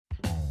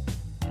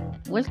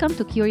Welcome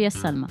to Curious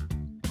Salma.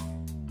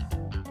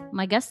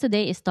 My guest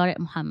today is Tarek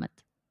Mohamed.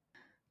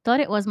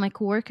 Tarek was my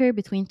coworker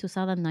between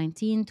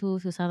 2019 to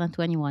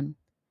 2021.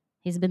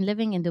 He's been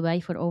living in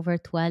Dubai for over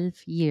 12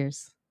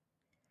 years.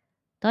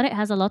 Tarek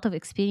has a lot of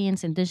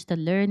experience in digital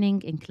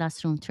learning, in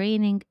classroom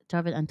training,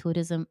 travel and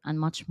tourism, and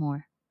much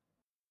more.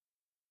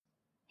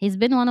 He's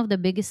been one of the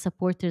biggest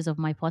supporters of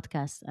my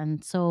podcast,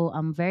 and so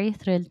I'm very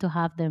thrilled to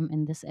have them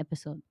in this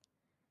episode.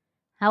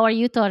 How are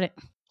you, Tarek?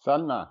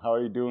 Salma, how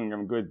are you doing?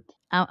 I'm good.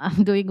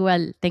 I'm doing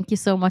well. Thank you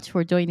so much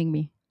for joining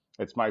me.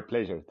 It's my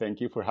pleasure.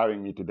 Thank you for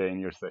having me today in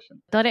your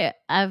session. Tore,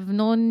 I've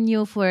known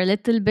you for a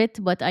little bit,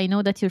 but I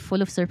know that you're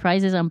full of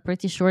surprises. I'm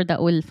pretty sure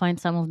that we'll find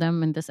some of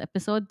them in this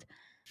episode.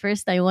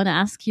 First, I want to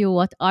ask you,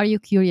 what are you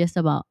curious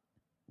about?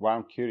 What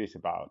I'm curious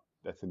about,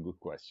 that's a good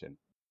question.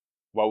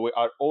 What we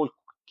are all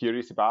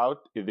curious about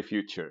is the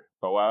future.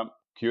 But what I'm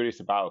curious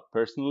about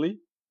personally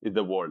is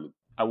the world.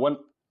 I want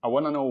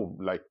to know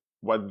like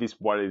what this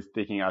world is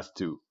taking us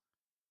to.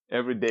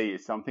 Every day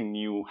is something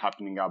new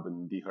happening up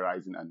in the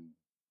horizon, and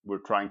we're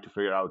trying to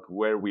figure out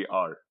where we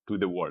are to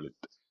the world,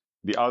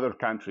 the other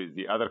countries,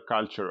 the other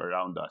culture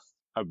around us.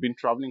 I've been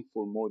traveling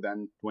for more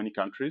than 20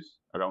 countries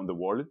around the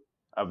world.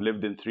 I've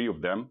lived in three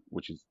of them,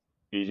 which is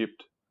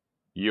Egypt,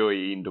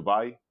 UAE in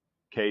Dubai,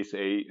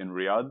 KSA in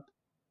Riyadh,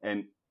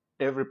 and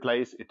every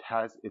place it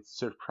has its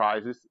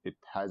surprises, it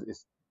has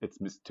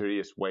its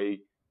mysterious way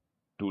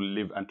to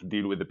live and to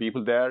deal with the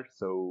people there.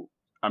 So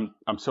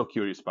I'm so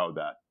curious about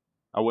that.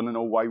 I want to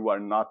know why we are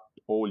not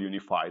all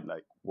unified,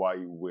 like why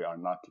we are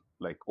not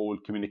like all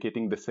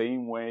communicating the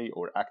same way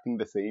or acting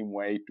the same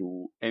way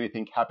to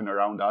anything happen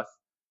around us.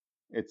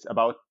 It's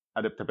about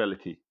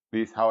adaptability.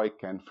 This is how I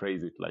can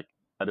phrase it, like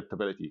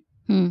adaptability.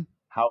 Hmm.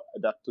 How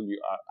adaptable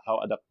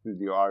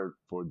you are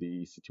for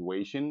the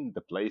situation,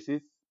 the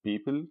places,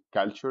 people,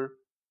 culture,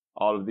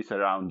 all of this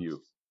around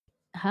you.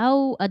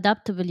 How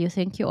adaptable you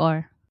think you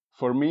are?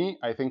 For me,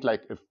 I think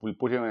like if we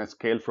put it on a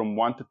scale from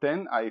 1 to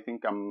 10, I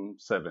think I'm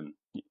 7.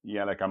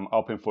 Yeah, like I'm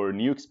open for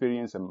new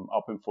experience. I'm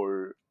open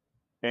for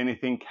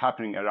anything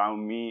happening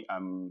around me.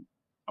 I'm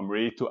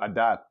ready to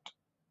adapt.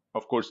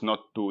 Of course, not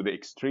to the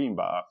extreme,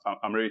 but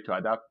I'm ready to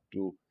adapt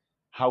to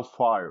how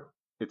far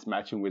it's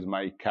matching with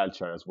my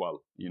culture as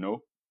well.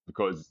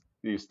 Because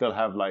you still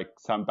have like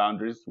some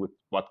boundaries with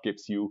what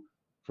keeps you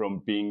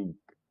from being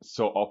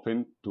so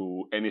open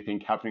to anything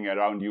happening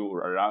around you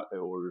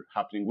or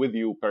happening with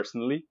you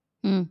personally.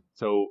 Hmm.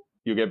 So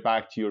you get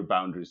back to your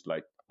boundaries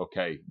like,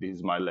 okay, this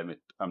is my limit.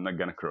 I'm not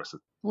going to cross it.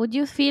 Would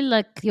you feel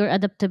like your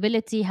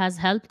adaptability has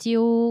helped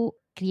you,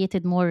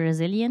 created more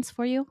resilience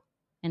for you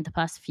in the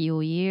past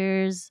few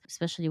years,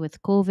 especially with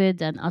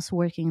COVID and us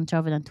working in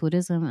travel and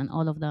tourism and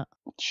all of that?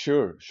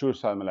 Sure, sure,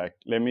 Salma. Like,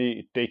 let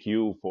me take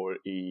you for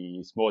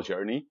a small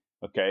journey.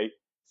 Okay.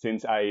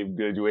 Since I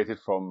graduated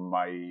from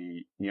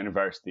my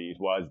university,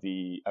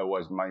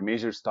 my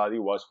major study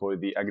was for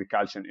the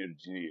agriculture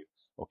engineer.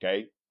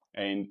 Okay.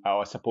 And I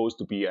was supposed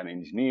to be an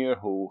engineer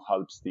who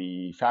helps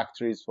the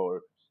factories for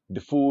the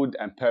food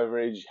and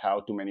beverage, how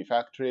to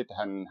manufacture it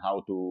and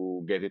how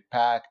to get it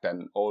packed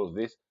and all of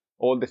this,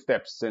 all the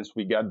steps since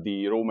we got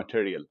the raw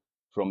material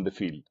from the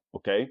field.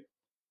 Okay.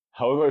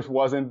 However, it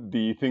wasn't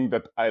the thing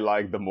that I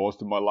liked the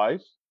most in my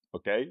life.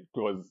 Okay,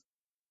 because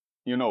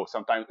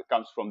sometimes it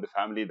comes from the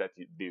family that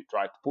they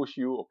try to push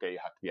you. Okay, you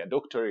have to be a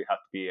doctor, you have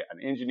to be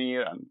an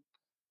engineer, and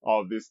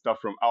all this stuff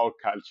from our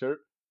culture.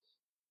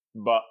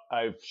 But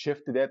I've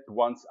shifted it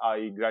once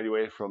I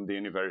graduated from the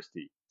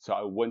university. So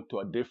I went to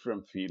a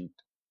different field,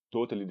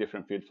 totally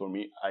different field for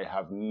me. I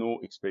have no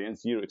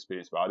experience, zero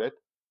experience about it.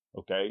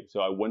 Okay.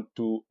 So I went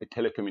to a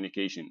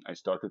telecommunication. I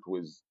started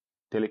with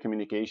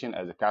telecommunication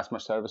as a customer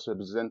service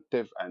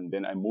representative. And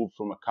then I moved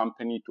from a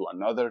company to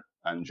another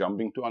and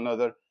jumping to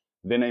another.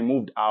 Then I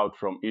moved out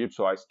from Egypt.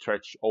 So I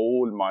stretched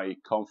all my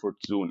comfort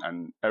zone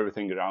and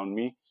everything around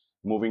me,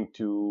 moving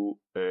to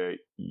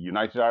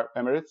United Arab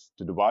Emirates,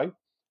 to Dubai,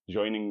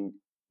 joining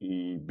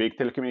a big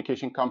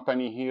telecommunication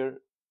company here,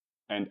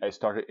 and I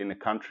started in a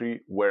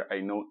country where I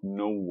know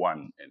no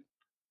one in.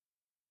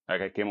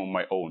 Like I came on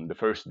my own. The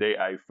first day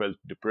I felt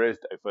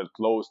depressed, I felt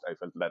lost, I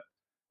felt that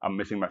I'm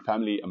missing my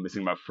family, I'm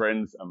missing my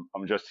friends,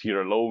 I'm just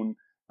here alone,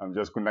 I'm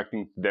just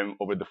connecting to them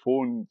over the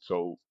phone.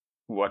 So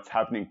what's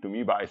happening to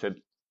me? But I said,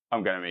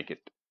 I'm gonna make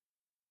it.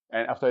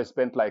 And after I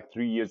spent like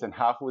 3 years and a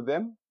half with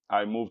them,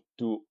 I moved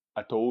to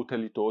a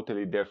totally,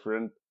 totally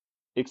different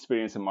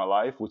experience in my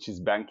life, which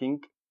is banking,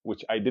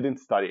 which I didn't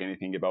study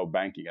anything about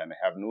banking and I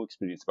have no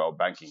experience about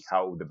banking,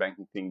 how the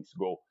banking things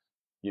go.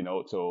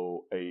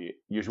 So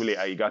usually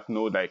I got to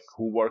know like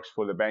who works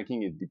for the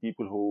banking is the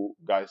people who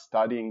got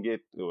studying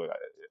it.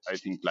 I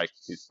think like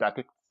the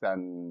statics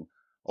and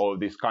all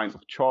these kinds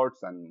of charts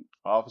and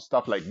all of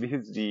stuff. Like this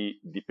is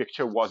the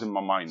picture was in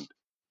my mind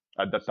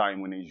at that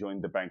time when I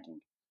joined the banking.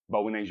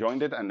 But when I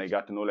joined it and I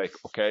got to know like,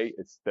 okay,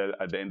 it's still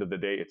at the end of the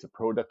day, it's a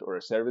product or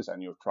a service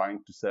and you're trying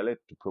to sell it,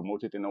 to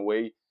promote it in a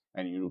way.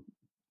 And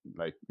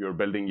you're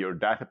building your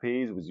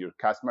database with your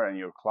customer and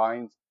your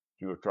clients.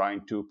 You're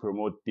trying to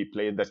promote the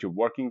place that you're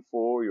working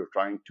for. You're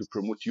trying to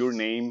promote your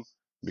name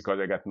because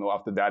I got to know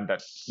after that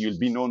that you'll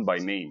be known by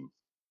name,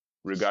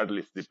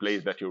 regardless the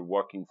place that you're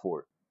working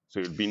for. So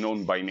you'll be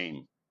known by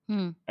name.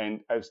 Mm.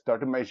 And I've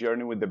started my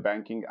journey with the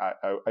banking.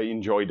 I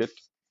enjoyed it.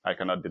 I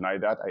cannot deny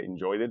that I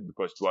enjoyed it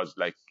because it was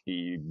like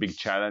a big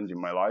challenge in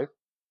my life,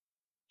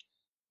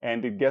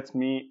 and it gets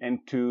me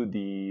into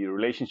the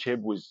relationship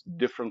with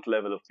different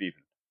level of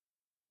people.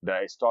 That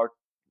I start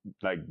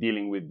like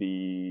dealing with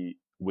the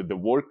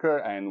worker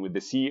and with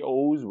the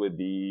CEOs, with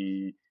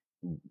the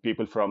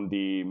people from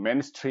the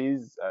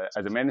ministries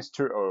as a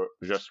minister or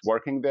just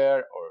working there,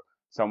 or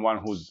someone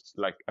who's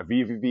like a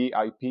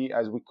VVVIP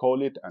as we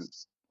call it, and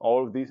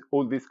all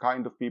these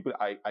kind of people.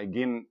 I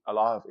gain a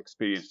lot of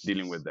experience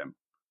dealing with them.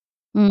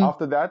 Mm.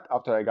 After that,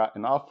 after I got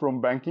enough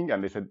from banking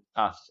and they said,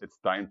 it's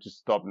time to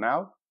stop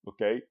now.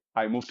 Okay,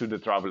 I moved to the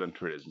travel and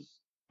tourism,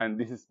 and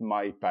this is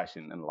my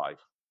passion in life,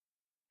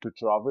 to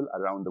travel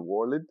around the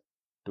world,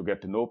 to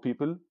get to know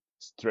people,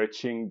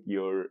 stretching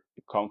your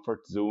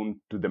comfort zone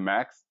to the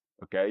max.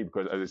 Okay,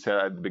 because as I said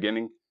at the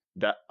beginning,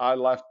 that I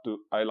like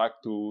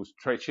to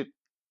stretch it.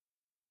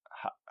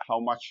 How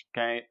much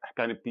can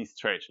it be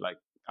stretched? Like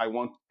I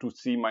want to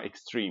see my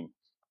extreme.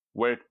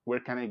 Where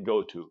can I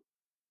go to?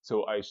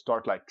 So I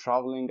start like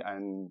traveling,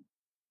 and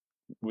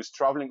with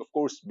traveling, of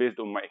course, based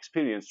on my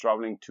experience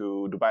traveling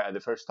to Dubai at the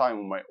first time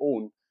on my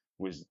own,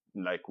 with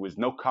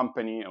no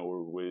company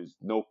or with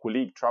no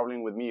colleague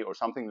traveling with me or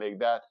something like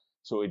that.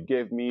 So it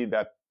gave me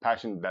that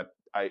passion that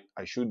I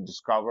should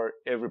discover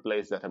every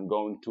place that I'm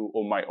going to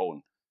on my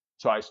own.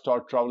 So I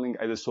start traveling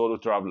as a solo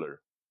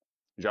traveler,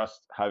 just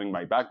having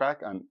my backpack,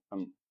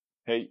 and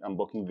hey, I'm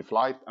booking the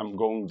flight. I'm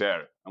going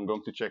there. I'm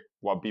going to check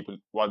what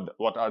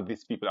are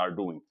these people are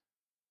doing,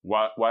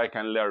 what I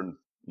can learn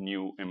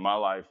new in my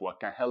life, what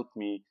can help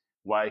me,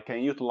 what I can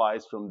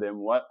utilize from them,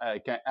 what I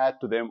can add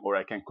to them, or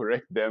I can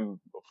correct them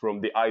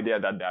from the idea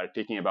that they are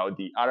taking about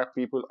the Arab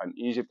people and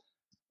Egypt.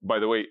 By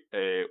the way,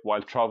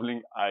 while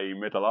traveling, I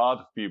met a lot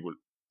of people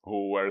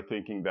who were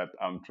thinking that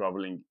I'm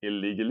traveling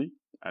illegally.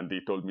 And they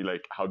told me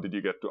like, how did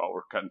you get to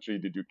our country?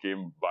 Did you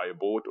came by a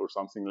boat or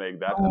something like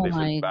that? And Oh they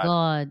felt my bad.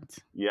 God.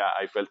 Yeah,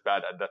 I felt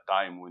bad at that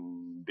time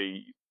when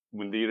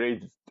they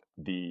raised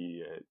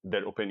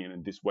their opinion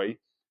in this way,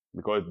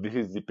 because this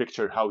is the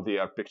picture how they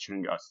are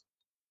picturing us,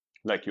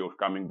 like you're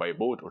coming by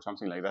boat or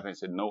something like that. I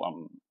said no,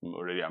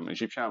 I'm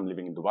Egyptian. I'm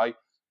living in Dubai.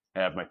 I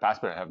have my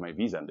passport. I have my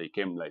visa, and they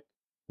came like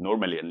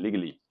normally and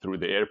legally through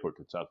the airport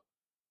itself.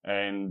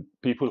 And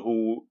people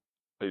who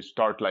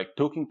start like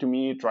talking to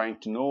me, trying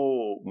to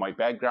know my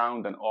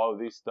background and all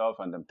this stuff,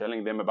 and I'm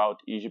telling them about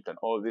Egypt and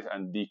all this,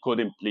 and they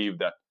couldn't believe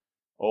that,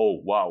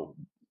 oh wow,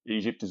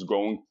 Egypt is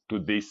going to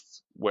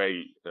this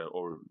way,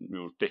 or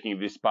you're taking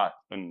this path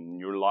in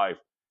your life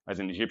as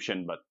an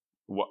Egyptian. But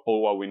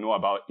all what we know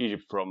about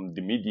Egypt from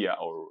the media,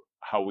 or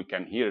how we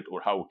can hear it,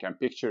 or how we can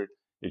picture it,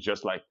 it's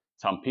just like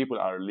some people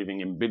are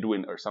living in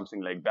Bedouin or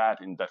something like that,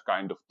 in that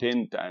kind of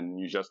tent, and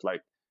you just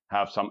like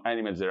have some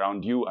animals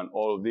around you and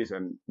all of this,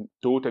 and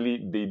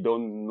totally they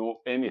don't know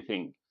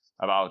anything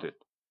about it.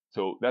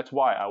 So that's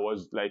why I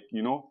was like,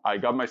 I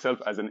got myself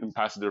as an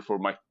ambassador for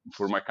my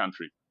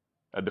country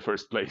at the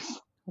first place.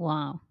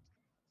 Wow.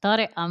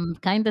 Tarek, I'm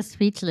kind of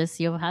speechless.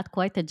 You've had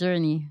quite a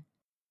journey.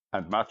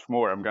 And much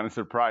more. I'm gonna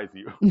surprise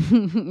you.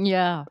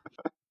 Yeah.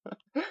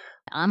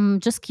 I'm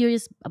just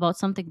curious about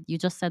something you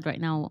just said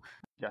right now,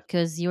 Yes.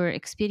 because your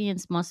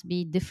experience must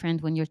be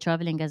different when you're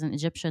traveling as an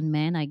Egyptian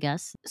man, I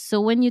guess.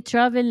 So when you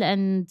travel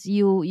and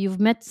you've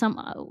met some,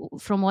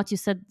 from what you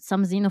said,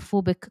 some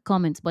xenophobic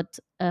comments, but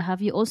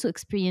have you also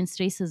experienced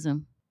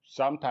racism?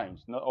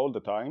 Sometimes, not all the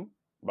time,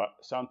 but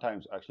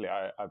sometimes actually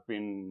I've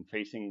been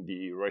facing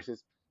the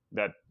racists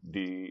that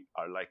they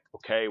are like,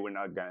 okay, we're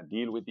not gonna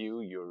deal with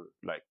you. You're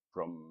like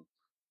from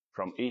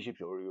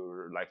Egypt, or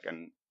you're like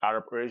an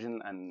Arab origin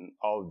and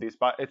all this.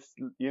 But it's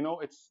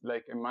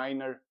like a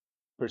minor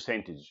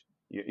percentage.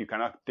 You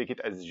cannot take it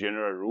as a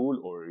general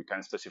rule, or you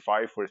can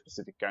specify for a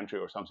specific country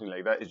or something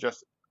like that. It's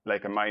just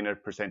like a minor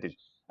percentage.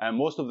 And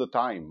most of the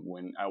time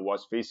when I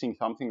was facing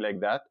something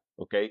like that,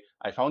 okay,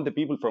 I found the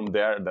people from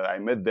there that I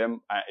met them.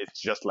 It's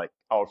just like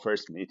our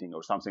first meeting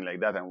or something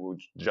like that, and we are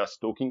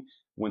just talking.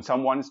 When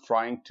someone is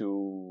trying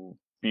to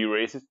be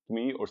racist to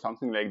me or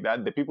something like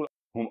that, the people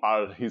whom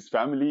are his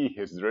family,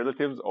 his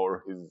relatives,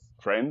 or his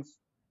friends,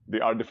 they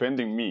are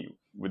defending me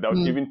without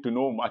Mm, even to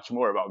know much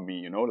more about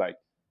me. Like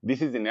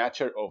this is the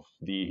nature of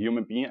the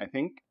human being. I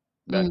think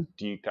that mm,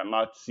 you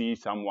cannot see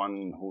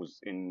someone who's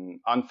in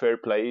unfair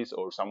place,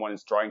 or someone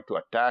is trying to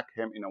attack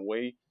him in a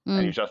way,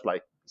 and you mm. just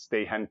like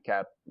stay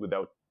handicapped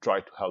without try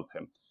to help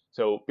him.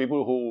 So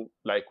people who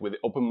like with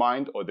open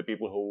mind, or the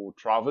people who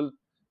traveled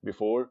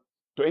before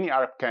to any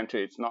Arab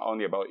country, it's not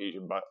only about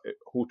Egypt, but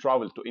who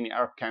traveled to any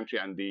Arab country,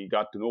 and they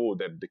got to know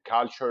that the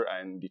culture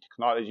and the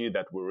technology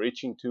that we're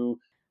reaching to.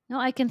 No,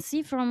 I can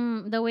see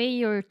from the way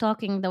you're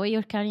talking, the way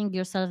you're carrying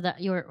yourself,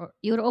 that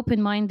you're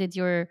open minded.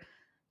 You're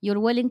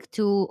willing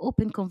to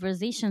open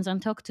conversations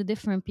and talk to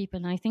different people.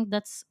 And I think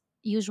that's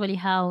usually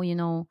how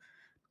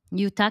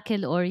you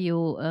tackle or you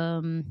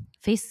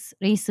face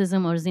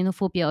racism or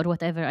xenophobia or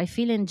whatever. I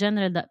feel in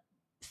general that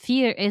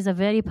fear is a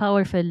very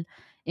powerful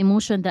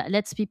emotion that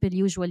lets people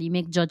usually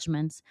make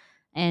judgments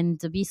and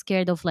be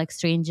scared of like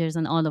strangers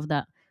and all of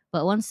that.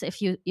 But once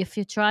if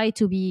you try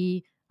to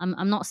be,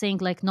 I'm not saying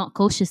like not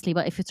cautiously,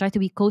 but if you try to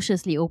be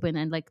cautiously open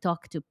and like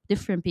talk to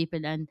different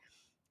people and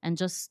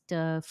just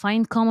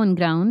find common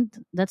ground,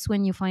 that's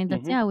when you find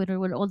that Hmm. yeah,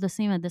 we're all the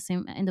same at the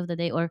same end of the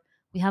day, or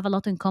we have a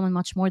lot in common,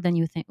 much more than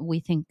you think we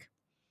think.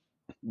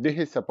 This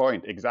is the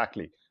point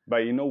exactly.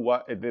 But you know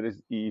what? There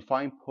is a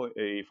fine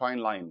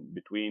line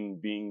between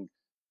being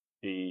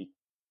a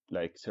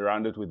like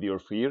surrounded with your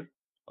fear,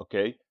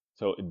 okay,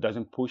 so it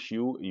doesn't push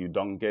you, you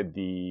don't get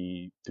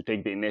the to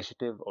take the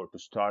initiative or to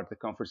start the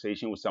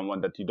conversation with someone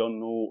that you don't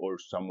know or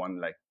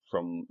someone like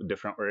from a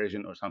different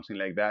origin or something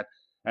like that.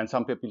 And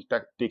some people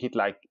take it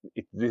like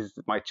this is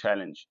my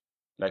challenge,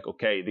 like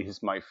okay, this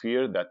is my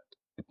fear that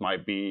it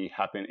might be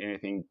happen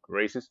anything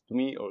racist to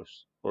me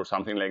or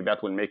something like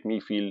that will make me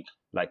feel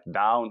like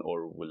down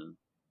or will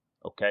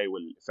okay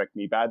will affect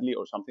me badly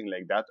or something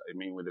like that. I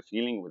mean, with the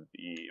feeling, with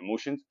the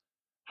emotions.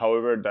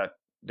 However, that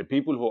the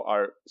people who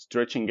are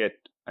stretching it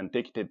and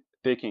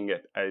taking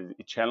it as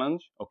a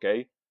challenge,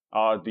 okay,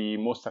 are the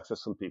most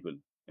successful people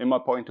in my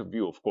point of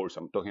view. Of course,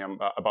 I'm talking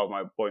about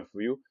my point of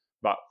view,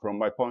 but from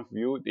my point of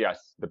view,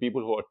 yes, the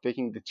people who are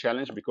taking the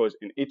challenge, because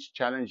in each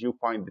challenge you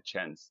find the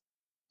chance.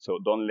 So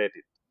don't let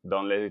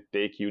it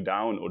take you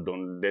down, or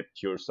don't let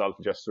yourself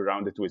just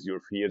surround it with your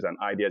fears and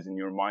ideas in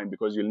your mind,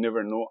 because you'll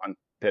never know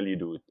until you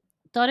do it.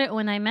 Tariq,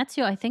 when I met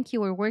you, I think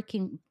you were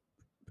working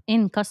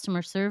in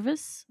customer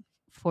service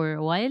for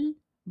a while,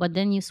 but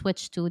then you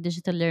switched to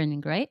digital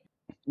learning, right?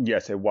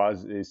 Yes, it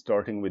was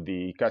starting with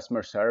the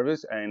customer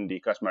service and the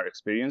customer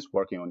experience,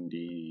 working on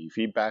the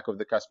feedback of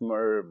the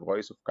customer,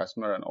 voice of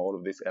customer, and all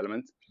of these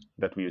elements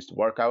that we used to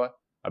work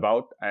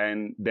about,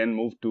 and then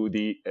moved to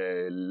the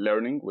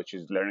learning, which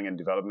is learning and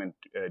development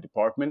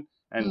department.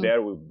 And Mm.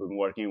 there we've been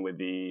working with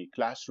the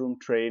classroom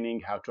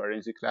training, how to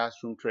arrange the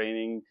classroom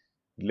training,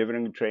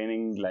 delivering the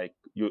training. Like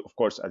you, of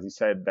course, as you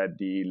said, that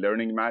the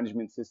learning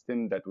management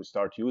system that we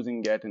start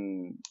using it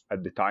in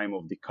at the time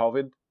of the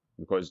COVID,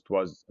 because it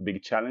was a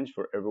big challenge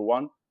for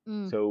everyone.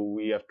 Mm. So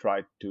we have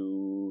tried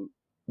to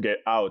get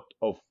out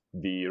of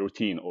the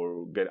routine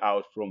or get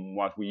out from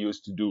what we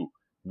used to do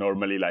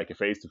normally, like a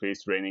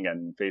face-to-face training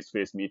and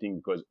face-to-face meeting,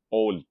 because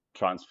all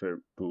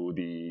transfer to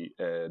the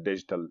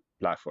digital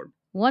platform.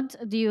 What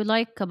do you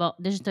like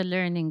about digital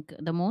learning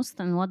the most,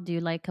 and what do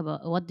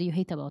you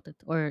hate about it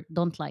or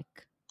don't like?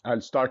 I'll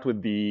start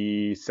with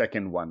the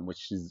second one,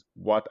 which is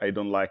what I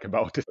don't like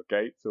about it.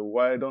 Okay, so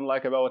what I don't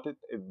like about it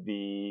is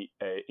the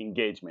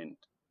engagement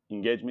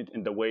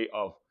in the way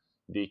of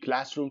the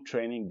classroom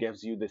training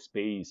gives you the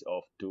space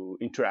of to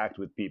interact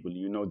with people.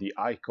 You know, the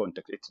eye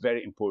contact. It's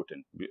very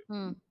important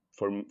Mm.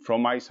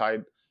 from my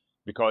side,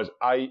 because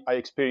I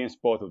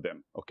experienced both of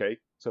them. Okay,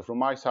 so from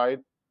my side,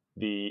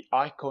 the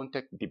eye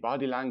contact, the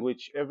body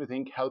language,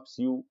 everything helps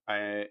you,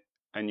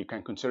 and you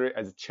can consider it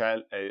as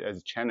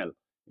a channel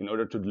in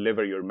order to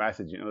deliver your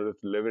message, in order to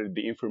deliver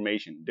the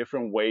information,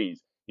 different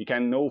ways. You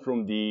can know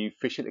from the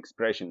facial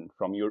expression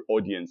from your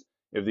audience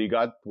if they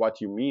got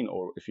what you mean,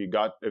 or if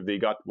they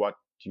got what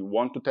you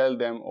want to tell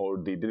them, or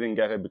they didn't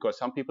get it, because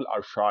some people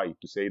are shy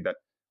to say that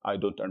I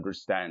don't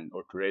understand,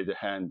 or to raise a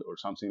hand or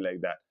something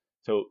like that.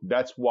 So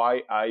that's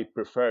why I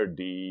prefer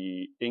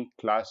the in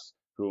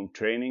classroom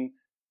training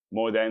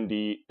more than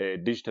the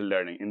digital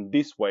learning in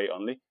this way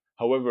only.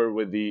 However,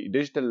 with the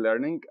digital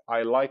learning,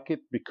 I like it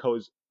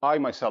because I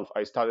myself,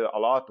 I studied a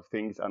lot of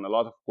things and a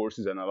lot of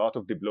courses and a lot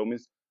of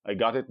diplomas. I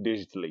got it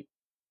digitally.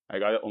 I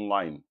got it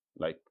online,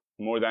 like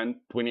more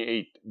than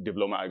 28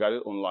 diploma. I got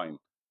it online.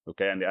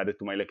 Okay. And they added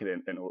to my LinkedIn,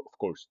 and of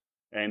course,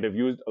 and I've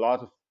used a lot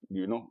of,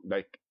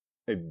 like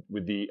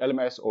with the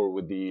LMS or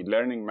with the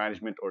learning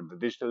management or the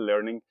digital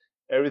learning,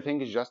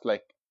 everything is just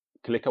like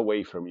click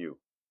away from you.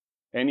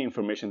 Any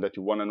information that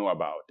you want to know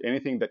about,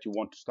 anything that you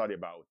want to study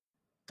about.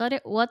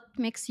 Tariq, what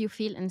makes you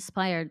feel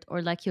inspired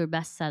or like your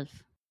best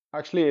self?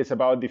 Actually, it's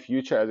about the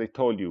future, as I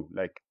told you.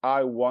 Like,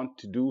 I want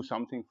to do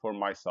something for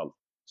myself.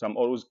 So I'm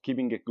always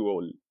keeping a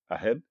goal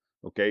ahead,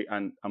 okay?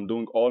 And I'm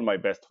doing all my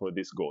best for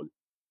this goal,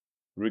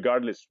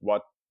 regardless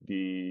what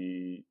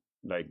the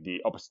the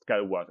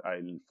obstacle what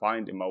I'll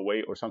find in my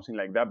way or something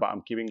like that. But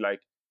I'm keeping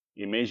like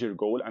a major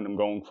goal and I'm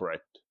going for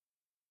it.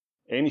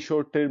 Any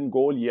short-term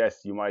goal,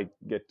 yes, you might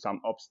get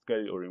some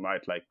obstacle, or you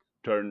might like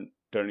turn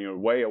your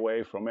way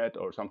away from it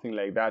or something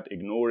like that.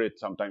 Ignore it.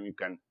 Sometimes you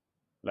can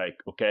like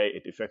okay,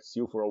 it affects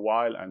you for a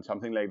while and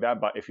something like that.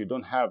 But if you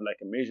don't have like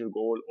a major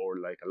goal or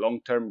like a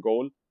long-term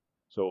goal,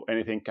 so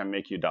anything can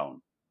make you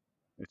down.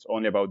 It's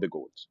only about the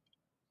goals.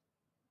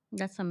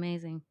 That's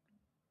amazing.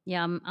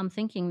 Yeah, I'm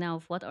thinking now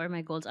of what are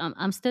my goals.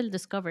 I'm still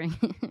discovering.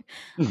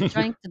 I'm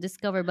trying to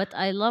discover, but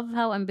I love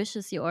how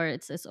ambitious you are.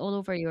 It's all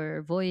over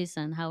your voice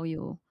and how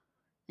you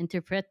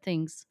interpret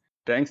things.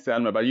 Thanks,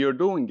 Salma. But you're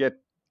doing it.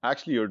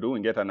 Actually, you're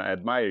doing it, and I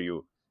admire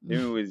you.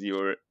 Even with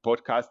your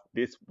podcast,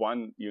 this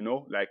one,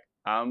 like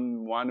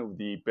I'm one of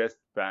the best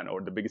fan or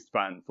the biggest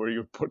fan for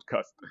your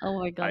podcast. Oh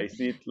my god. I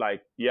see it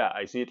like, yeah,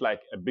 I see it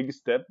like a big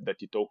step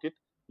that you took it.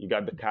 You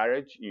got the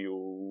courage.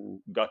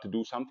 You got to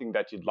do something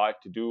that you'd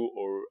like to do,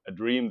 or a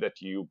dream that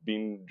you've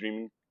been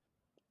dreaming.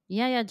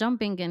 Yeah, yeah,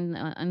 jumping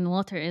in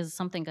water is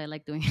something I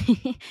like doing.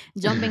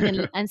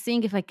 Jumping and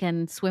seeing if I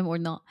can swim or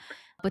not.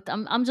 But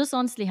I'm just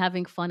honestly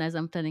having fun as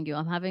I'm telling you.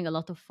 I'm having a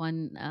lot of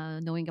fun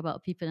knowing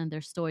about people and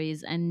their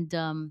stories. And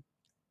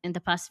in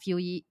the past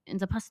in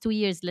the past 2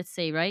 years, let's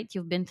say, right?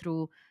 You've been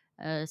through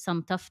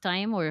some tough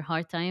time or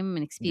hard time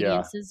and Yeah,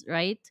 experiences,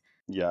 right?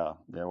 yeah.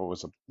 It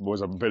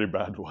was a very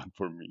bad one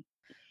for me.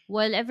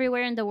 Well,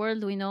 everywhere in the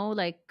world, we know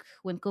like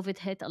when COVID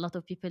hit, a lot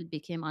of people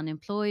became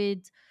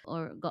unemployed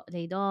or got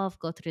laid off,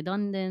 got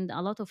redundant,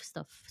 a lot of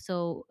stuff.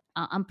 So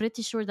I'm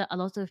pretty sure that a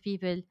lot of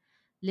people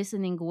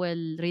listening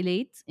will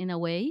relate in a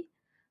way.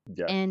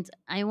 Yes. And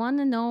I want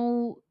to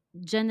know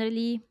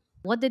generally,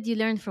 what did you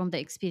learn from the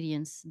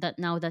experience that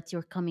now that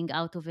you're coming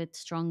out of it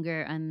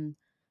stronger and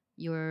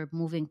you're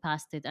moving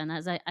past it? And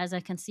as I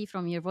can see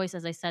from your voice,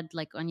 as I said,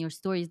 like on your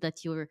stories,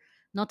 that you're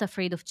not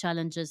afraid of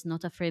challenges,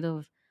 not afraid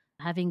of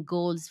having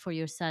goals for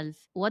yourself.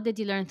 What did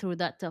you learn through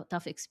that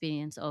tough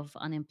experience of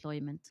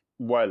unemployment?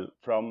 Well,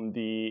 from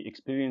the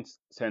experience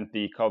since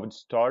the COVID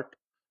start,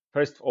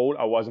 first of all,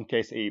 I was in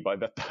case A by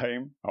that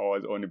time. I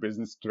was on a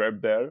business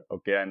trip there,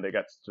 okay, and I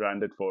got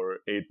stranded for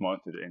 8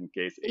 months in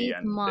case A, Eight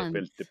and they felt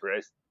months.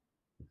 depressed.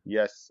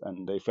 Yes,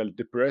 and they felt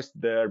depressed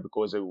there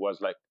because it was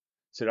like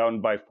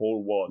surrounded by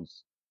four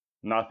walls,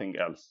 nothing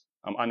else.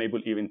 I'm unable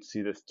even to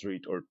see the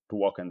street or to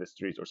walk in the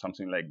street or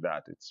something like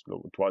that. It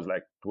was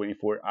like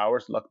 24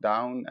 hours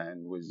lockdown,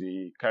 and with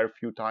the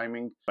curfew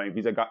timing, my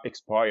visa got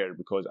expired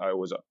because I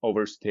was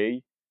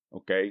overstay.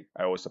 Okay,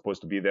 I was supposed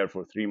to be there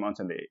for 3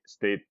 months, and they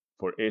stayed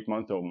for 8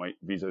 months. So my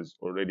visa is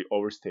already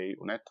overstay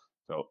on it.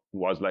 So it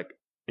was like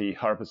a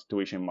horrible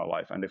situation in my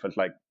life, and I felt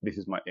like this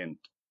is my end.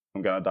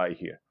 I'm gonna die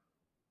here.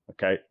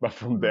 Okay, but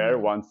from Oh there,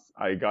 my. once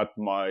I got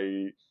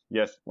my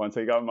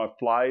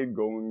flight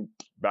going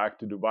back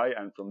to Dubai,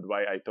 and from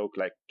Dubai I took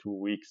like 2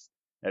 weeks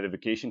at a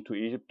vacation to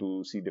Egypt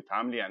to see the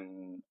family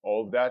and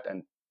all of that,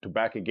 and to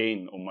back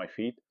again on my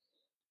feet.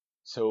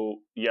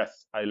 So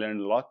yes, I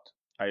learned a lot.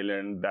 I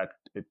learned that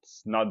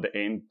it's not the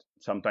end.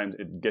 Sometimes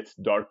it gets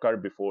darker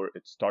before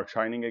it starts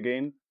shining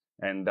again,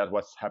 and that's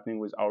what's happening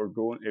with our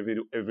drone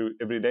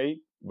every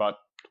day. But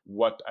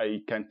what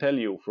I can tell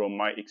you from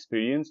my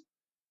experience,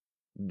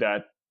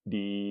 that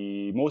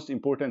the most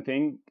important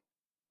thing,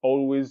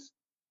 always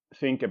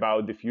think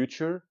about the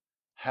future,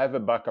 have a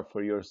backup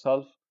for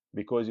yourself,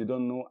 because you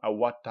don't know at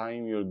what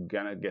time you're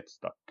gonna get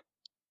stuck.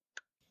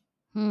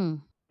 Hmm.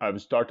 I've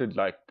started,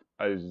 like,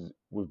 as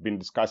we've been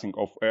discussing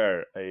off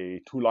air, a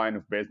two line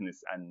of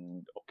business,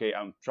 and okay,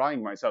 I'm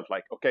trying myself.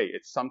 Like, okay,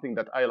 it's something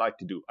that I like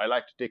to do. I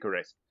like to take a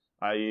risk.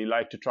 I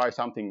like to try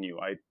something new.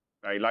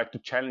 I like to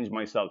challenge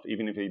myself,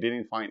 even if I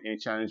didn't find any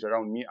challenge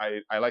around me.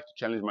 I like to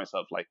challenge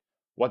myself. Like,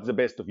 what's the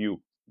best of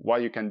you?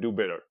 What you can do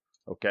better?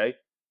 Okay,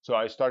 so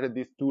I started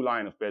this two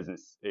line of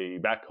business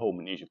back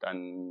home in Egypt,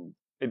 and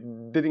it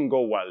didn't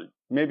go well.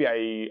 Maybe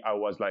I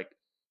was like,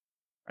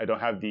 I don't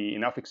have the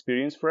enough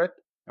experience for it,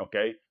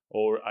 okay,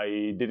 or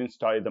I didn't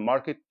study the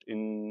market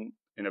in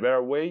a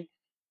better way.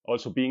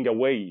 Also, being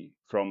away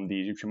from the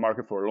Egyptian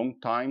market for a long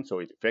time, so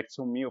it affects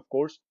on me, of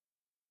course.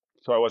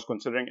 So I was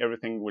considering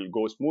everything will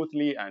go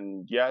smoothly,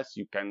 and yes,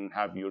 you can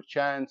have your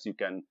chance, you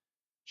can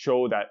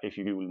show that if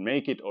you will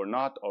make it or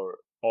not, or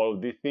all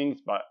of these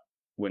things. But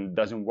when it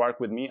doesn't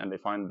work with me, and they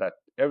find that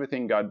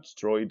everything got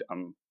destroyed,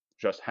 I'm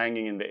just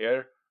hanging in the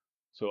air.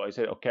 So I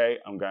said, okay,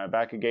 I'm gonna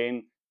back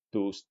again.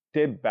 To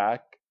step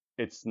back,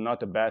 it's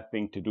not a bad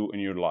thing to do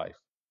in your life.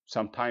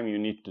 Sometimes you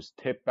need to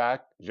step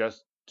back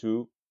just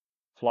to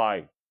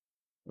fly.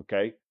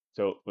 Okay,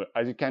 so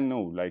as you can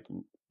know, like,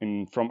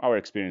 from our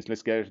experience,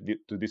 let's get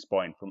to this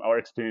point. From our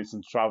experience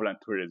in travel and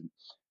tourism,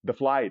 the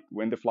flight,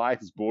 when the flight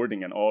is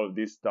boarding and all of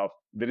this stuff,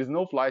 there is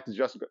no flight is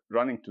just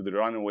running to the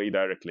runway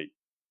directly.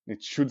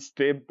 It should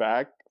step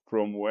back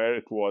from where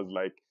it was,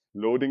 like,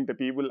 loading the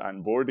people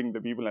and boarding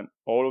the people and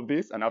all of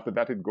this, and after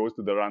that it goes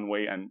to the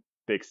runway and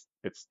takes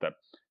its step.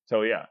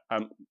 So yeah,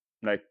 I'm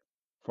like,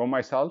 for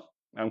myself,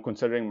 I'm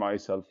considering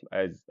myself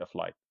as a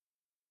flight.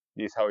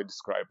 This is how I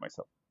describe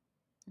myself.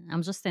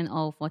 I'm just in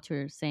awe of what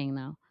you're saying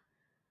now.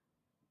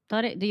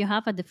 Tariq, do you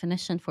have a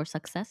definition for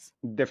success?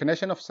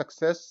 Definition of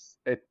success,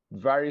 it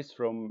varies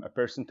from a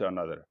person to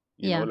another.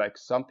 Yeah. Like,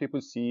 some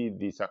people see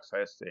the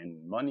success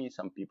in money,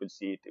 some people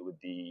see it with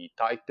the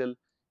title,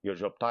 your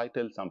job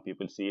title, some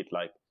people see it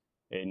like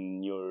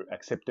in your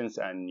acceptance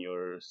and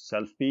your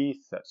self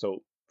peace.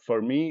 So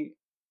for me,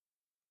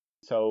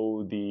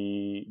 so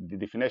the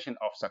definition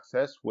of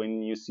success,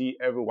 when you see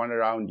everyone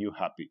around you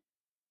happy.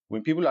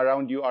 When people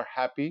around you are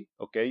happy,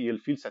 okay, you'll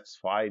feel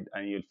satisfied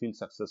and you'll feel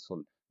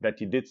successful, that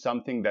you did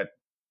something that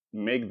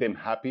make them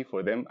happy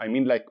for them. I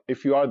mean, like,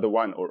 if you are the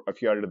one, or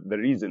if you are the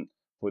reason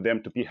for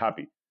them to be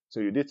happy, so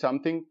you did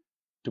something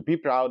to be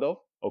proud of.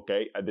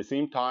 Okay, at the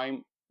same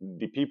time,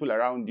 the people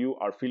around you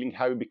are feeling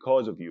happy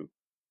because of you.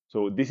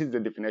 So this is the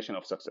definition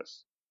of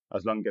success.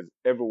 As long as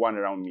everyone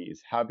around me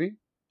is happy,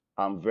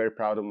 I'm very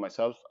proud of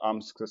myself. I'm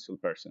a successful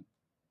person.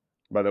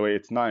 By the way,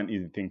 it's not an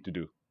easy thing to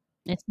do.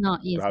 It's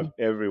not To have easy.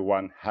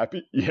 everyone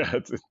happy. Yeah,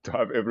 to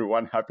have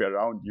everyone happy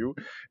around you,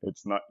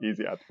 it's not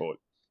easy at all.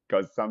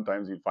 Because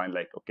sometimes you find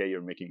like, okay,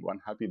 you're making one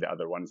happy, the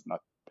other one is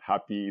not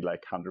happy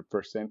like 100%.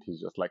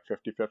 He's just like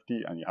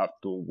 50-50, and you have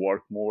to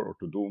work more or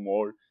to do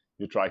more.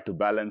 You try to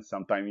balance.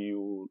 Sometimes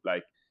you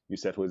like, you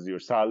set with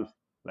yourself,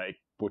 like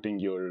putting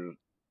your,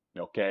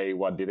 okay,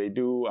 what did I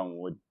do?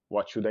 And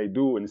what should I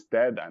do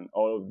instead? And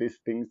all of these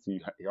things, you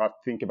have to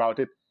think about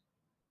it.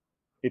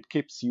 It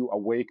keeps you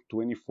awake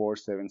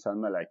 24/7,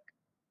 Salma. Like,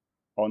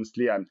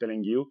 honestly, I'm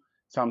telling you,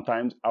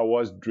 sometimes I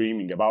was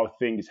dreaming about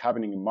things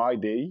happening in my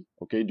day,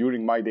 okay,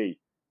 during my day,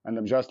 and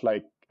I'm just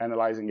like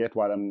analyzing it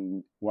while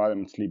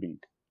I'm sleeping.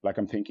 Like,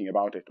 I'm thinking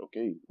about it.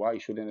 Okay, why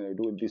shouldn't I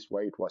do it this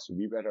way? It was to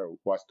be better. It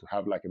was to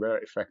have like a better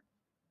effect.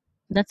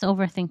 That's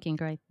overthinking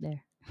right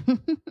there.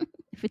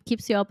 If it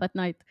keeps you up at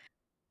night.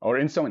 Or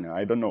insomnia.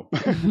 I don't know.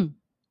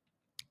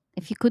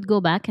 If you could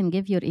go back and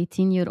give your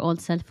 18-year-old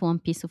self one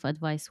piece of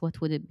advice, what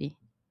would it be?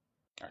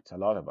 It's a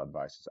lot of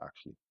advices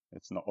actually.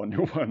 It's not only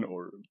one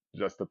or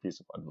just a piece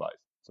of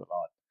advice. It's a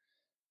lot.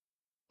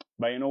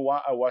 But you know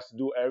what? I was to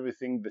do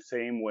everything the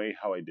same way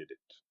how I did it,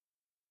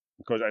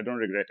 because I don't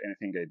regret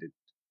anything I did,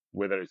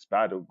 whether it's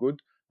bad or good.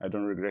 I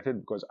don't regret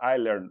it because I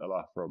learned a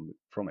lot from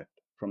it,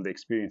 from the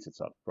experience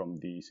itself, from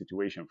the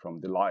situation,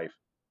 from the life.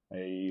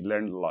 I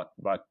learned a lot.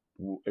 But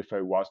if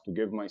I was to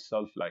give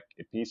myself like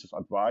a piece of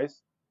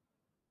advice,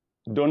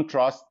 don't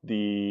trust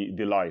the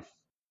life,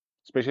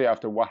 especially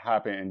after what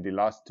happened in the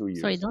last two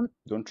Sorry, years.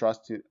 Don't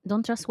trust it,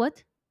 don't trust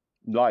what?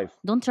 life.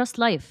 Don't trust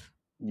life.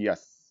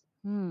 Yes.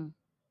 Hmm.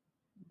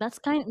 That's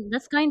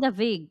kind of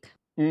vague.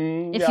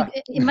 If you Yeah.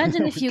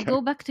 imagine if We you can.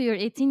 go back to your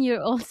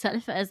 18-year-old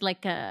self as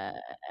like a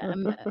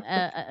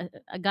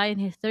guy in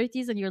his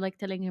 30s, and you're like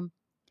telling him,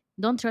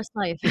 "Don't trust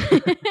life."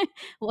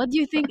 What do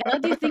you think? How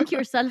do you think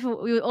yourself,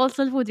 your old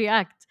self, would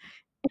react?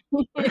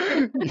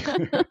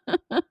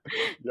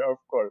 Yeah, of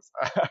course.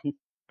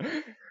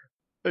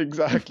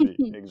 Exactly,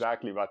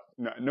 exactly. But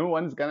no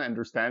one's gonna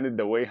understand it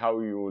the way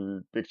how you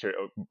will picture it,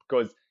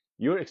 because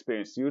your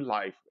experience, your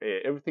life,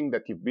 everything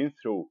that you've been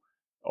through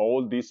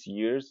all these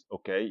years.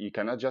 Okay, you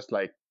cannot just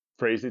like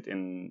phrase it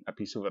in a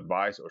piece of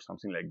advice or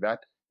something like that.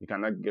 You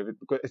cannot give it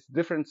because it's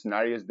different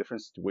scenarios,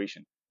 different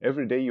situation.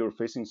 Every day you're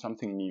facing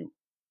something new.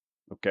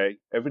 Okay,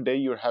 every day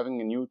you're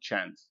having a new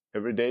chance.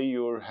 Every day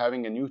you're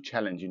having a new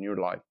challenge in your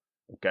life.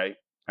 Okay,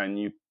 and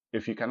you,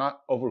 if you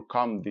cannot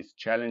overcome these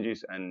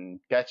challenges and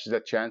catch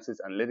the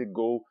chances and let it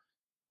go,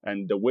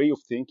 and the way of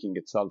thinking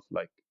itself,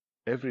 like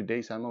every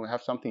day somehow we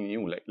have something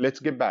new. Like, let's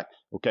get back.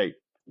 Okay,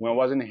 when I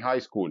was in high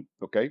school,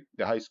 okay,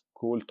 the high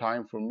school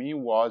time for me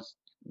was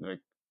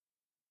like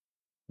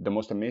the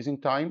most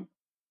amazing time,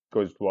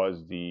 because it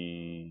was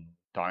the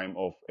time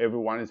of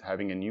everyone is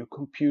having a new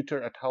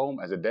computer at home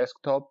as a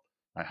desktop.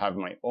 I have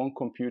my own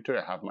computer,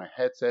 I have my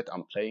headset,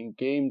 I'm playing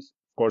games.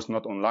 Of course,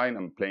 not online,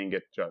 I'm playing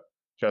it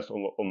just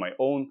on my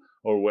own,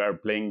 or we're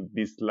playing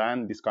this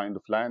kind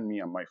of LAN,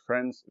 me and my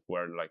friends,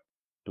 we're like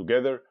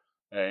together.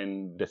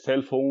 And the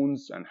cell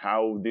phones and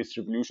how this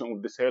revolution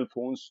of the cell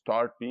phones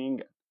start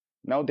being.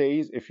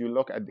 Nowadays, if you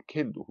look at the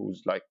kid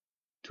who's like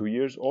 2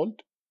 years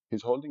old,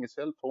 he's holding a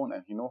cell phone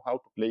and he know how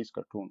to play his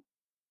cartoon.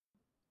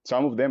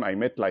 Some of them I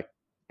met like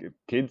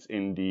kids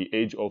in the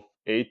age of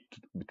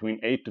between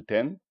 8 to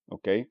 10,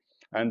 okay,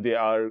 and they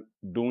are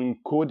doing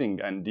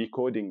coding and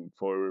decoding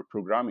for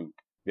programming.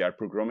 They are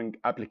programming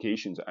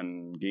applications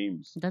and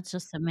games. That's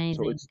just So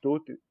amazing. it's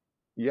totally,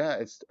 yeah,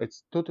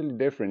 it's totally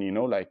different.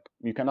 Like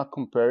you cannot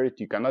compare it.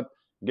 You cannot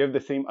give the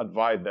same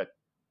advice that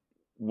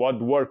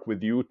what work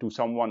with you to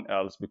someone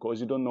else,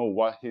 because you don't know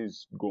what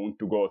he's going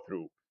to go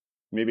through.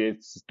 Maybe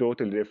it's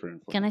totally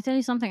different for Can him. I tell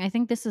you something? I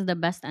think this is the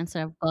best answer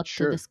I've got to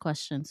Sure. this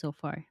question so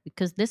far,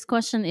 because this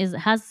question is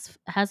has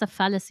a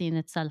fallacy in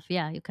itself.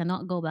 Yeah, you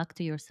cannot go back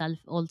to yourself,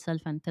 old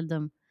self, and tell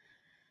them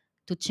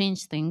to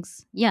change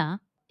things. Yeah.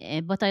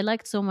 But I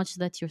liked so much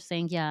that you're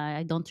saying, yeah,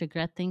 I don't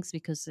regret things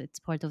because it's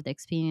part of the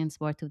experience,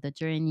 part of the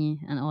journey,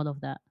 and all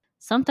of that.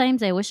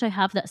 Sometimes I wish I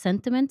have that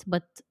sentiment,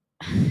 but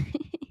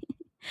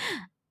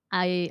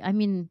I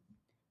mean,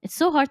 it's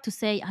so hard to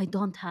say I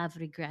don't have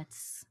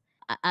regrets.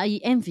 I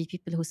envy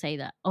people who say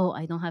that. Oh,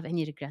 I don't have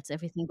any regrets.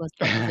 Everything was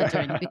part of the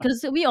journey.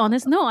 Because to be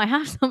honest, no, I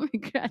have some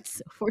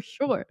regrets for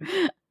sure.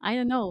 I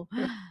don't know.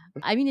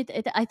 I mean,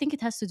 I think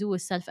it has to do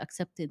with self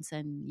acceptance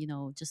and,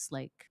 just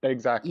like,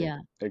 Exactly,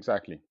 yeah.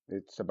 exactly.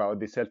 It's about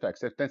the self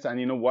acceptance. And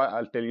you know what?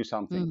 I'll tell you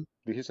something. Mm,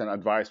 This is an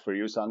advice for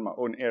you, Salma,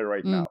 on air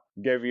right mm. now.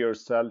 Give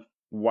yourself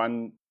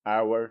 1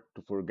 hour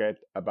to forget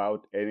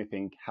about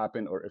anything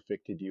happened or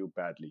affected you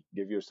badly.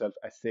 Give yourself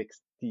a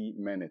 60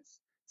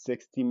 minutes.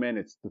 60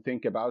 minutes to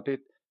think about it,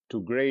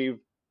 to grieve,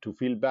 to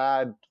feel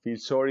bad, to feel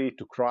sorry,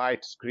 to cry,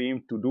 to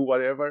scream, to do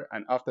whatever.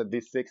 And after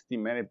this 60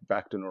 minutes,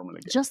 back to normal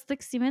again. Just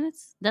 60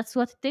 minutes? That's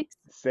what it takes?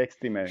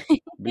 60 minutes.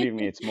 Believe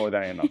me, it's more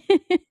than enough.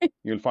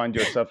 You'll find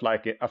yourself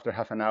like after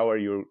half an hour,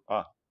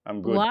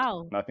 I'm good.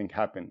 Wow. Nothing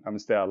happened. I'm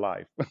still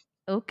alive.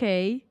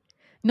 Okay.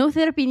 No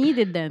therapy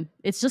needed then.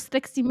 It's just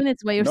 60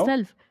 minutes by No,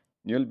 yourself.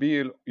 you'll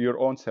be your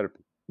own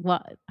therapy.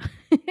 What?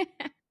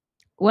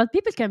 Well,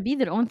 people can be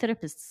their own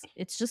therapists.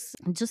 It's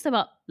just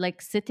about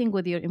like sitting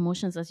with your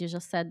emotions, as you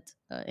just said,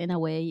 in a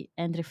way,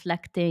 and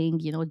reflecting,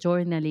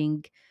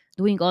 journaling,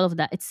 doing all of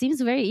that. It seems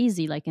very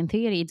easy. Like in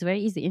theory, it's very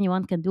easy.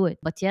 Anyone can do it.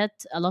 But yet,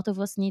 a lot of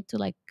us need to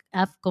like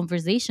have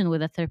conversation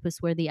with a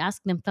therapist where they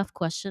ask them tough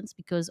questions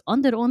because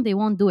on their own they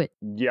won't do it.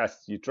 Yes,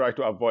 you try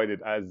to avoid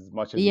it as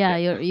much as you Yeah,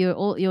 can.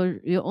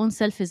 your own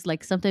self is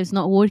like sometimes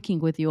not working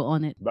with you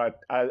on it. But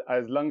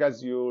as long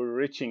as you're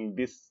reaching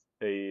this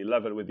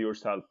level with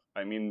yourself,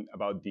 I mean,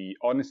 about the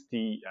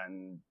honesty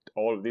and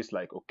all of this,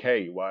 like,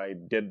 okay, why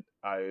did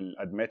I'll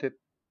admit it,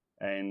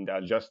 and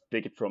I'll just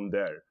take it from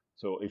there.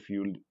 So if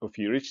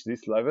you reach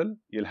this level,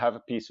 you'll have a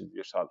peace with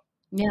yourself.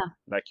 Yeah.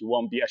 Like you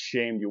won't be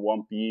ashamed, you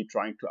won't be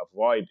trying to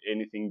avoid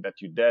anything that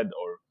you did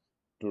or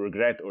to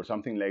regret or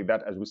something like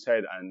that, as we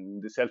said,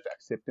 and the self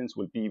acceptance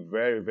will be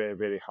very, very,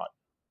 very high.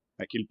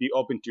 Like you'll be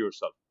open to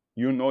yourself.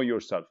 You know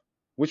yourself,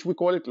 which we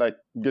call it like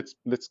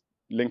let's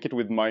link it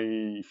with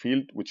my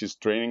field, which is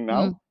training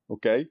now. Mm,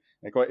 Okay,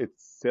 I call it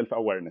self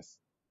awareness.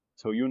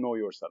 So you know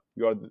yourself.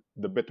 You are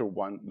the better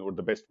one or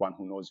the best one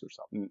who knows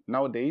yourself.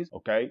 Nowadays,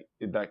 okay,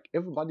 like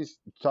everybody's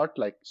start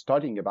like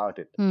studying about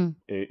it. mm,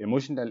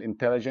 Emotional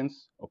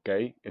intelligence,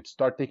 okay, it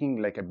start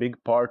taking like a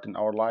big part in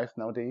our life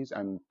nowadays,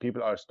 and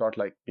people are start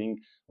like being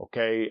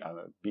okay,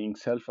 being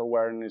self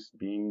awareness,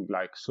 being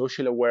like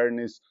social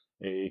awareness,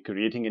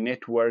 creating a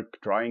network,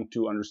 trying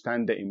to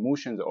understand the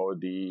emotions or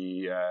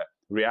the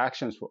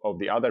reactions of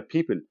the other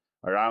people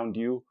around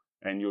you,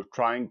 and you're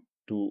trying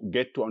to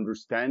get to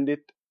understand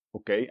it,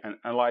 okay, and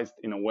analyze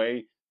it in a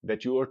way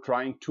that you are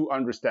trying to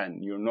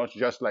understand. You're not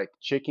just like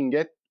checking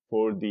it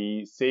for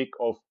the sake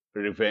of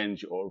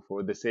revenge or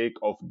for the sake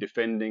of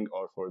defending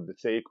or for the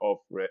sake of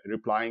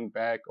replying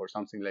back or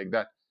something like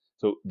that.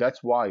 So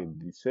that's why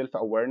the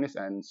self-awareness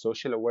and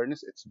social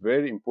awareness, it's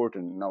very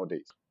important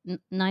nowadays.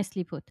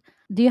 nicely put.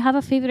 Do you have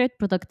a favorite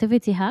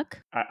productivity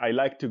hack? I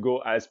like to go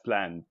as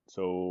planned.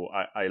 So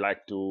I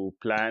like to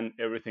plan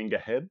everything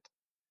ahead.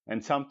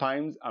 And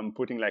sometimes I'm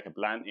putting like a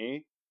plan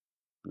A,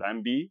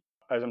 plan B.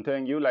 As I'm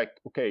telling you, like,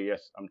 okay,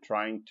 yes, I'm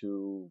trying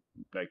to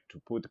like to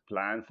put a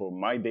plan for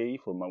my day,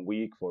 for my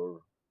week, for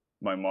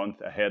my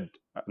month ahead,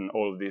 and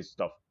all of this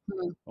stuff.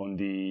 Mm, On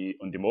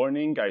the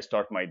morning, I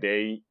start my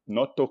day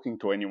not talking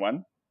to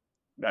anyone,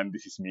 and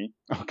this is me.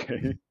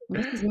 Okay,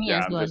 this is me yeah,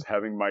 as I'm well. just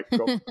having my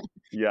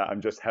yeah,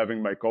 I'm just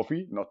having my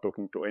coffee, not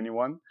talking to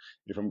anyone.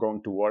 If I'm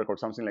going to work or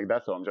something like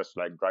that, so I'm just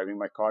like driving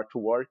my car to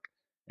work.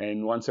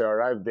 And once I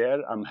arrive there,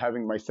 I'm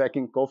having my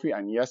second coffee,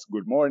 and yes,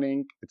 good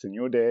morning. It's a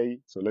new day,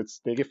 so let's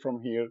take it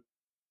from here.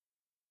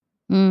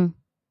 Mm,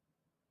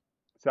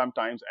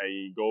 Sometimes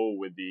I go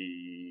with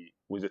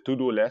a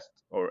to-do list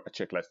or a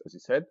checklist, as you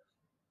said.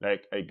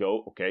 Like I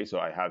go, okay, so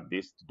I have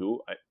this to do.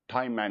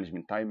 Time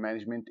management. Time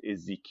management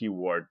is the key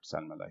word,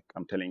 Salma. Like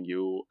I'm telling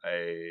you,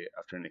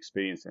 after an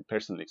experience, a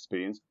personal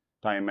experience,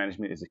 time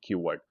management is a key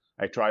word.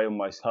 I try on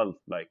myself.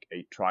 Like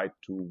I try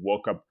to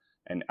wake up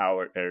an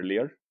hour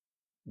earlier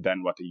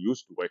than what I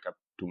used to wake up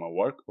to my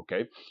work.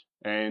 Okay,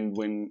 and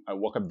when I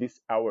woke up this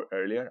hour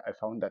earlier, I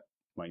found that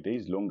my day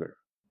is longer.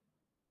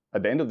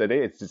 At the end of the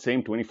day, it's the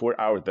same 24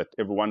 hours that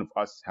every one of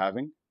us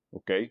having.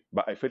 Okay,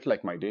 but I felt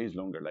like my day is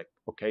longer. Like,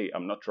 okay,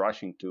 I'm not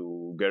rushing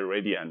to get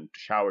ready and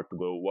shower to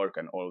go to work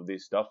and all of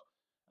this stuff.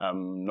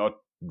 I'm not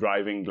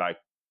driving like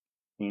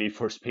need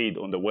for speed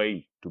on the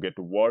way to get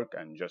to work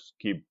and just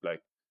keep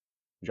like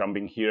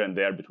jumping here and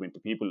there between the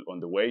people on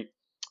the way.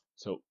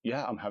 So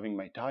yeah, I'm having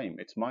my time.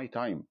 It's my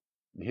time.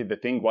 Here's the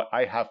thing: what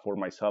I have for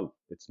myself,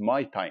 it's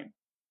my time.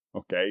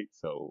 Okay,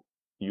 so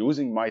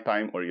using my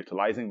time or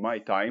utilizing my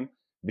time,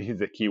 this is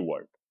the key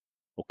word.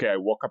 Okay, I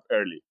woke up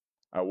early.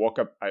 I woke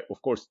up,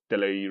 of course,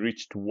 till I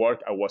reached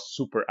work, I was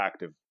super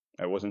active.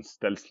 I wasn't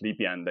still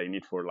sleepy and I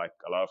need for like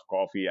a lot of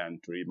coffee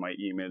and to read my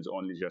emails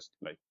only just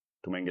like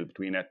to mingle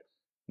between it.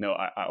 No,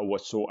 I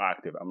was so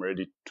active. I'm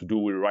ready to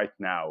do it right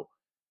now.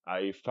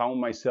 I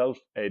found myself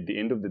at the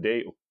end of the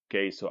day,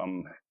 okay, so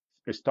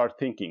I start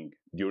thinking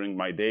during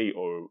my day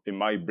or in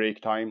my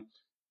break time,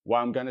 what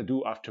I'm gonna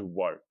do after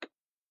work.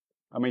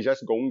 I mean,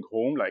 just going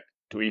home like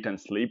to eat and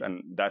sleep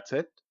and that's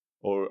it.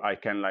 Or I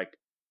can like,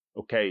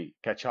 okay,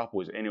 catch up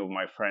with any of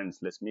my friends.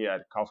 Let's meet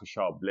at a coffee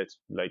shop. Let's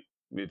like,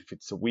 if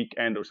it's a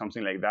weekend or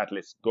something like that,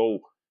 let's go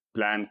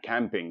plan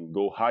camping,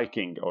 go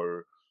hiking,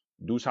 or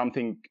do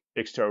something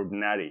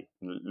extraordinary.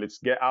 Let's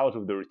get out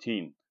of the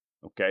routine.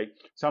 Okay.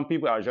 Some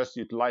people are just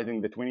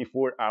utilizing the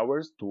 24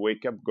 hours to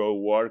wake up, go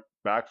work,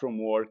 back from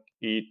work,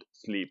 eat,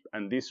 sleep.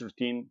 And this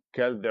routine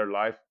killed their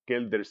life,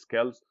 killed their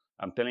skills.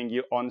 I'm telling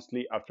you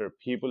honestly, after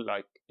people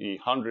like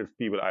 100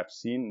 people I've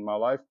seen in my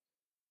life,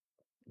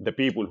 the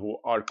people who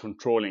are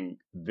controlling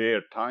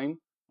their time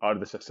are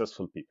the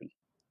successful people.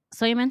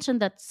 so you mentioned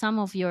that some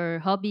of your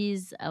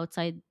hobbies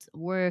outside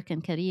work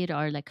and career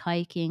are like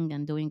hiking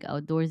and doing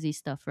outdoorsy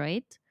stuff,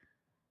 right?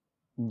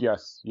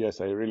 Yes,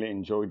 yes, I really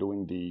enjoy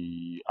doing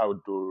the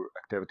outdoor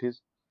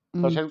activities,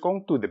 such Mm. as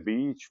going to the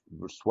beach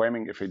or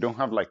swimming if I don't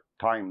have like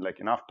time, like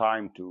enough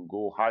time to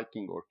go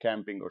hiking or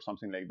camping or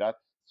something like that.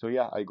 So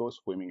yeah, I go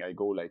swimming. I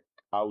go like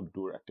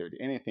outdoor activity,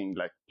 anything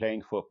like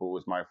playing football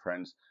with my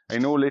friends. I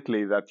know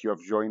lately that you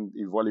have joined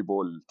a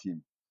volleyball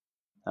team,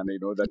 and I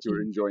know that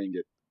you're enjoying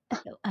it.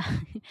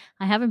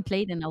 I haven't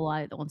played in a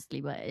while,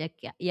 honestly, but like,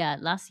 yeah,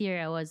 last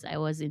year I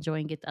was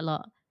enjoying it a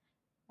lot.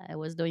 I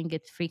was doing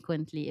it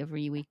frequently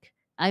every week.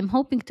 I'm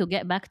hoping to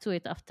get back to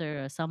it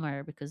after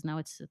summer because now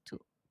it's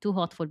too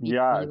hot for beach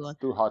Yeah, it's volleyball.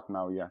 too hot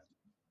now. Yeah.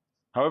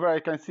 However, I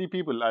can see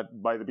people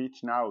by the beach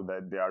now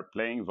that they are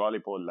playing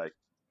volleyball, like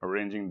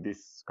arranging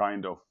this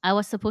kind of I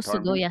was supposed to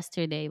go tournament.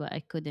 yesterday, but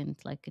I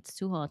couldn't. Like it's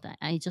too hot.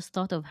 I just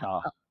thought of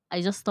Ah,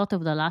 I just thought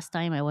of the last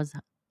time I was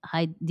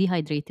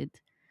dehydrated.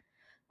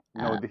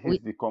 no, this We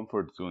is the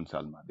comfort zone,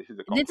 Salma. This is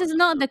the This comfort is zone.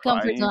 not the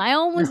comfort zone. I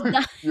almost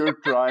died.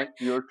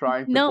 You're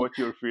trying to No, put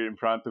your fear in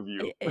front of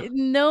you.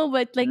 no,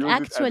 but like Use it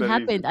as actual a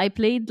happened. reason. I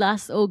played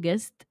last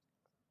August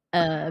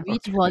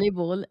beach Okay.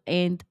 volleyball,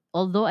 and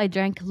although I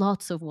drank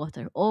lots of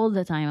water all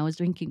the time, I was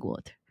drinking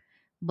water.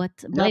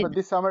 But Yeah, but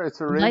this summer it's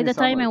by already the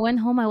time I summer. went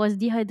home, I was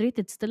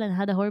dehydrated still and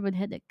had a horrible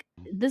headache.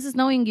 This is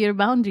knowing your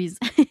boundaries.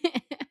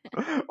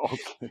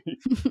 Okay.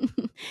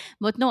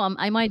 But no,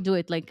 I might do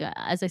it. Like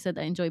as I said,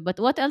 I enjoy. But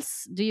what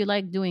else do you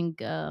like doing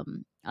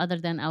other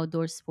than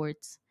outdoor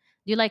sports?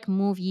 Do you like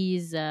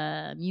movies,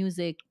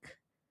 music?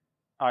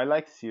 I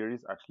like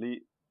series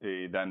actually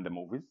than the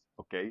movies.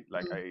 Okay,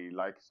 like Mm. I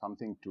like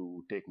something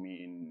to take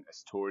me in a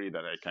story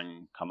that I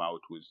can come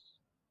out with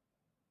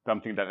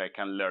something that I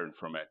can learn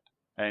from it.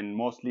 And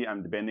mostly,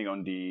 I'm depending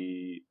on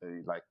the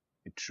like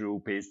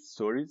true paced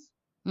stories.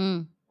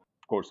 Mm.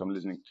 Of course, I'm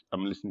listening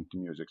to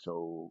music,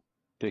 so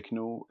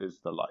techno is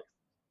the life.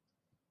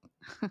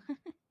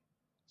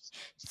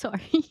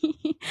 Sorry,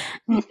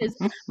 because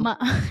my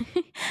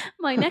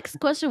my next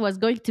question was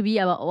going to be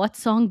about what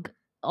song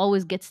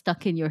always gets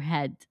stuck in your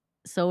head.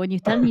 So when you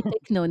tell me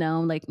techno now,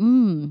 I'm like,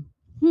 hmm.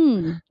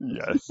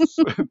 Yes,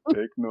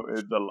 techno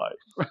is the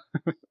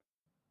life.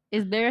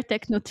 Is there a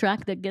techno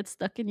track that gets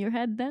stuck in your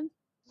head then?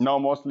 No,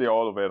 mostly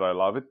all of it. I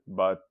love it,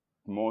 but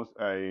most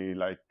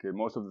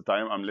of the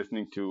time I'm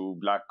listening to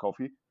Black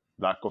Coffee.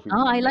 Black Coffee is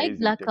Oh, an I like amazing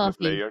black techno coffee.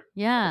 player.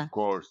 Yeah. Of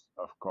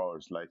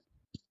course, like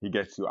he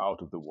gets you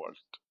out of the world.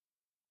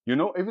 You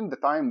know, even the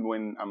time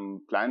when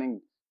I'm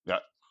planning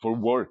that for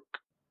work,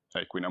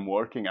 like when I'm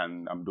working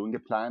and I'm doing a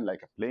plan,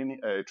 like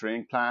a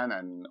training plan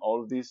and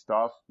all of these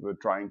stuff, we're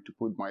trying to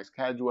put my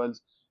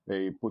schedules,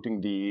 putting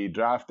the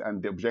draft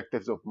and the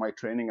objectives of my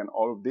training and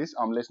all of this,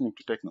 I'm listening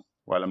to techno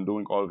while I'm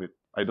doing all of it.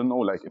 I don't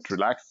know, like it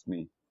relaxes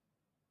me.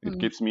 It Mm.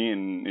 keeps me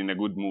in a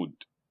good mood.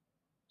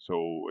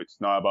 So it's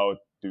not about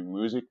the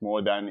music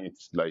more than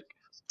it's like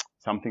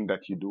something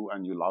that you do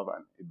and you love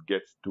and it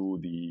gets to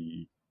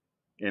the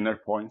inner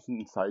points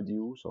inside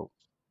you. So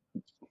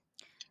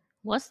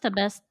What's the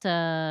best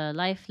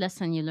life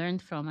lesson you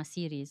learned from a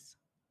series?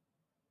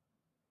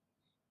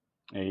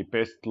 a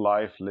best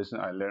life lesson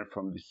I learned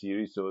from the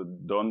series. So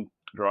don't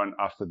run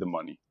after the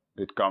money.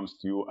 It comes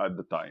to you at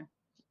the time.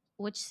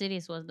 Which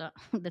series was that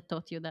that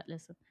taught you that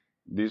lesson?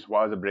 This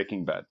was a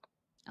Breaking Bad.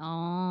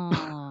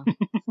 Oh,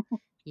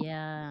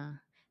 yeah.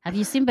 Have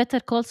you seen Better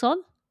Call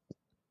Saul?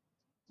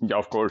 Yeah,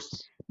 of course.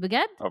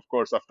 بجد? Of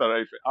course, after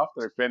I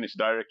finished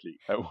directly,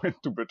 I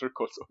went to Better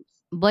Call Saul.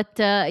 But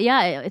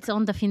yeah, it's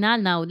on the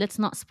finale now. Let's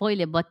not spoil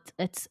it, but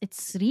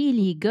it's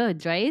really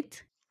good, right?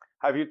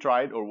 Have you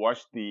tried or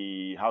watched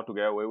the How to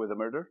Get Away with a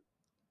Murder?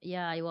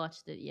 Yeah, I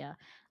watched it. Yeah,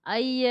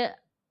 I uh,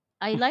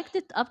 I liked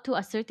it up to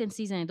a certain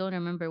season. I don't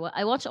remember what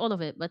I watched all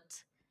of it, but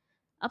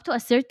up to a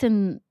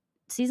certain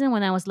season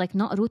when I was like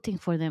not rooting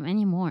for them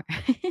anymore.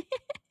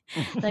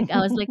 Like I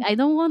was like, I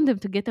don't want them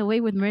to get away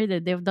with murder.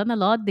 They've done a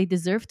lot. They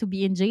deserve to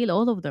be in jail,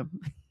 all of them.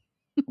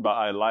 But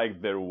I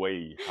like their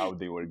way, how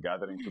they were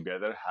gathering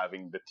together,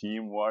 having the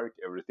teamwork,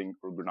 everything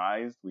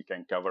organized. We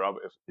can cover up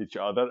each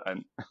other,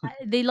 and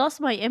They lost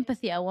my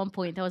empathy at one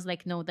point. I was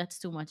like, no, that's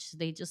too much.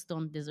 They just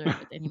don't deserve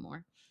it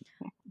anymore.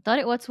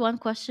 Tariq, what's one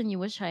question you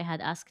wish I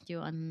had asked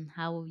you and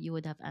how you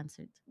would have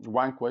answered?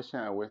 one question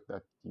I wish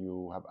that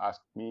you have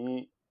asked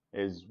me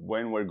is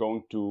when we're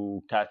going to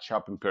catch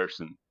up in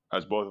person,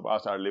 as both of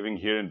us are living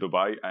here in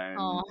Dubai, and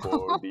Oh,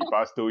 for the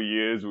past 2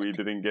 years we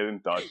didn't get in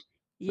touch.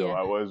 So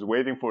yeah. I was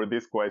waiting for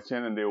this question,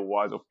 and there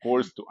was, of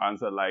course, to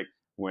answer like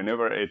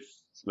whenever it's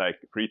like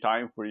free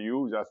time for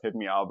you, just hit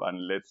me up and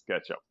let's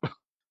catch up.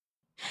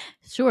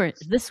 Sure.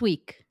 This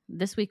week.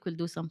 This week we'll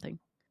do something.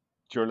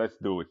 Sure, let's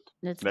do it.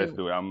 Let's Let's do it.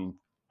 do it.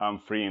 I'm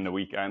free in the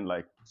weekend,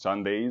 like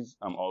Sundays.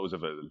 I'm always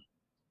available.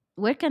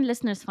 Where can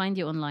listeners find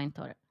you online,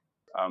 Tariq?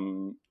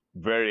 I'm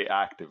very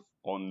active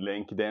on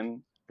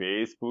LinkedIn,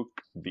 Facebook,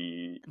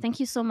 the Thank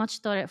you so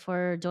much, Tariq,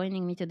 for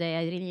joining me today.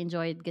 I really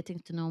enjoyed getting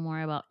to know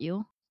more about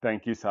you.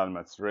 Thank you,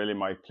 Salma. It's really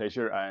my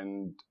pleasure.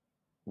 And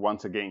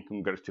once again,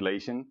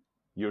 congratulations.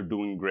 You're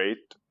doing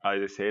great.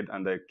 As I said,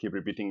 and I keep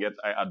repeating it,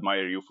 I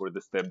admire you for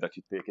the step that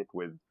you take it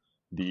with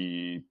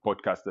the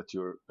podcast that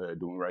you're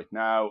doing right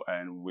now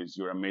and with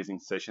your amazing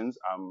sessions.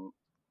 I'm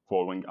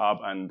following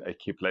up and I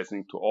keep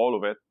listening to all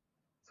of it.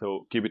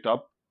 So keep it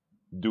up.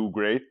 Do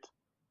great.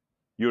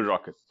 You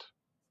rock it.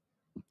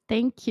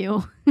 Thank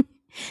you.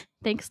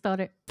 Thanks,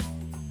 Tariq.